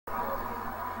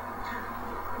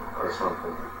or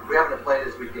something. We having to play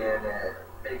this weekend at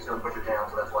Phoenix Stone Butcher Town,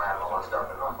 so that's why I have all my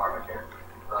stuff in my apartment here.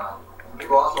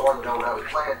 People also want to know what I was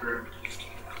playing through.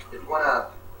 If you want to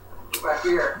look back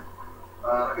here,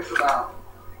 I guess about,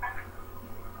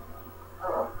 I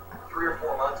don't know, 3 or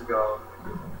 4 months ago,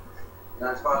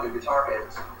 it's called the Guitar Head.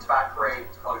 It's by Crate.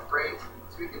 It's called a Crate.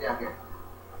 Speaking down here.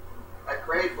 That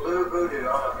Crate Blue Voodoo.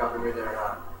 I don't know if y'all can read that or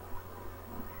not.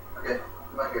 Okay,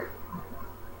 come back here.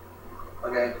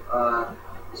 Okay,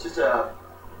 it's just a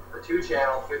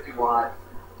 2-channel, 50-watt,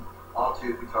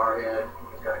 all-tube guitar head.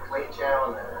 It's got a clean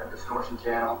channel and a distortion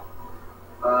channel.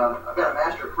 I've got a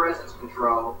master presence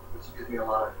control, which gives me a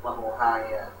lot more high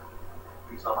end.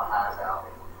 Keeps all my highs out.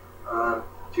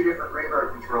 2 different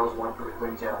reverb controls, one for the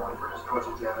clean channel, one for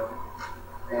distortion channel.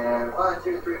 And 1,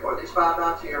 2, 3, 4. These 5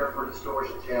 knobs here are for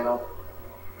distortion channel,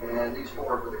 and these 4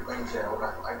 are for the clean channel.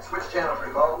 I can switch channels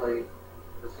remotely.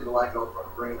 Let's see the light go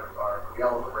from green or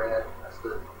yellow to red. That's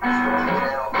the distortion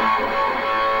channel.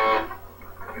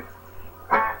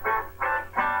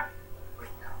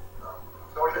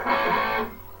 Distortion.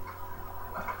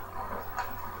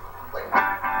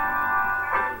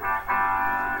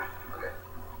 Okay,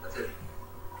 that's it.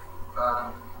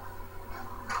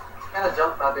 Kind of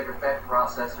jumped my big effect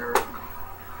processor.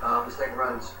 This thing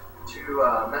runs 2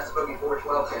 Mesa Boogie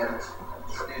 412 channels.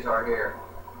 What these are here.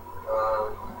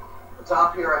 The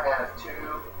top here I have 2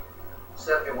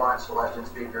 70-watt Celestion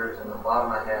speakers, and the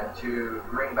bottom I have 2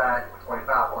 Greenback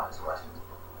 25-watt Celestions.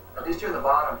 Now these 2 in the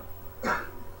bottom, the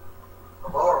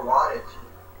lower wattage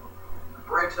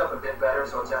breaks up a bit better,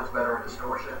 so it sounds better in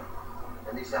distortion,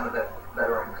 and these sound a bit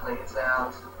better in clean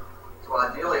sounds. So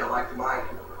ideally I like to mic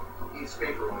each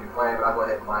speaker when you play, but I go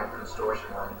ahead and mic the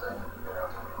distortion ones, and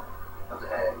up to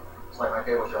head. It's like my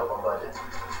cable show on budget.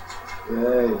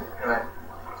 Yay. Anyway.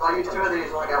 So I use 2 of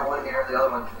these, only got 1 here, the other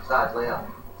one's besides Liam.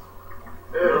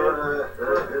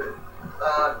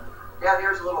 Yeah,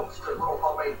 here's a little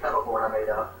homemade pedal board I made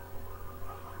up.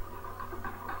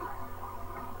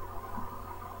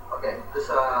 Okay, let's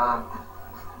start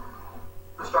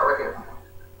right here.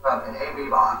 An AV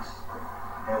box,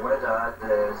 and what it does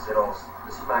is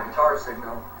this is my guitar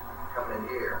signal coming in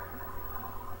here,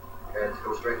 and it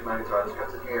goes straight to my guitar. This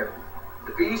comes in here.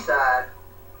 The B side.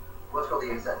 What's called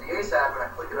the A side? The A side, when I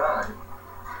click it on,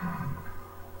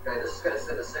 okay, this is going to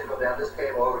send a signal down this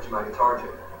cable over to my guitar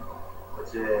tuner,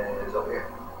 which is over here.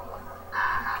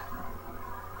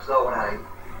 So when I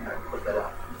click that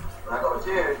up, when I go to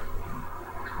tune,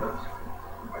 oops,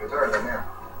 my guitar is right now.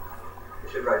 It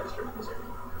should register for the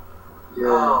signal. Yeah.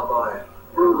 Oh boy.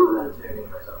 I'm tuning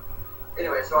myself.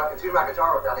 Anyway, so I can tune my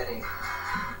guitar without anything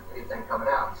coming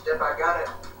out. Step I got it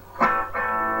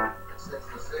sends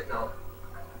the signal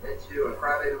into a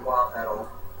crybaby wah pedal,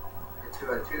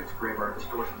 into a tube screamer,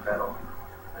 distortion pedal,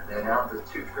 and then out the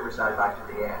tube screamer side back to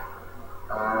the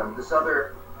amp. This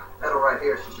other pedal right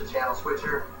here is just a channel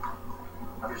switcher.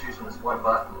 I'm just using this one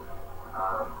button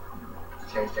to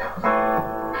change channels.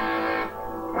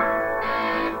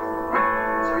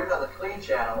 So even on the clean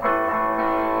channel,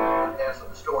 it has some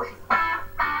distortion. So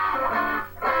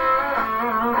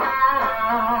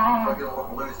I get a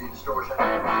little bluesy distortion.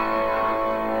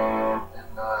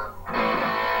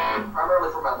 Primarily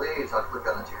for my leads, I click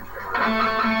on the tube screamer.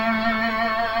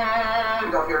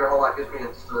 You don't hear it a whole lot, gives me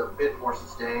just a bit more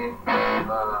sustain.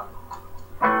 Wah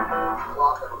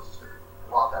pedal.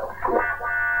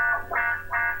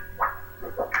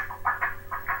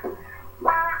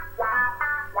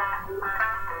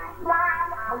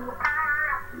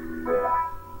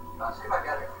 See if I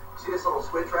got it. See this little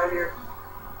switch right here?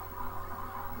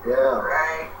 Yeah.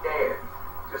 Right there.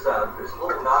 There's a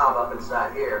little knob up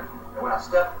inside here. And when I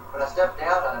step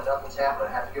down on it, nothing's happening.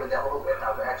 I have to give it that little bit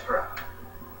of extra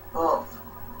oomph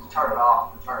to turn it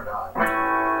off and turn it on.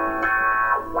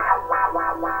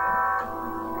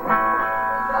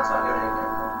 That's not doing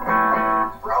anything.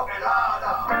 It's broken. Oh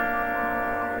no.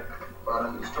 But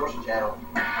on the distortion channel.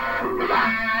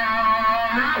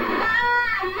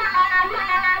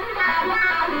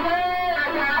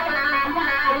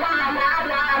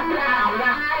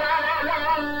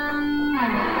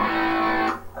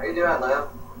 How you doing, Lim?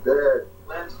 Good.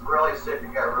 Lim's really sick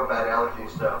and got real bad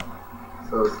allergies, so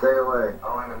stay away. I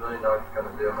don't even really know what you're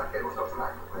going to do. My cable's up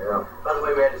tonight. Yeah. By the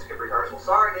way, we had to skip rehearsal.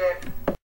 Sorry, Nick.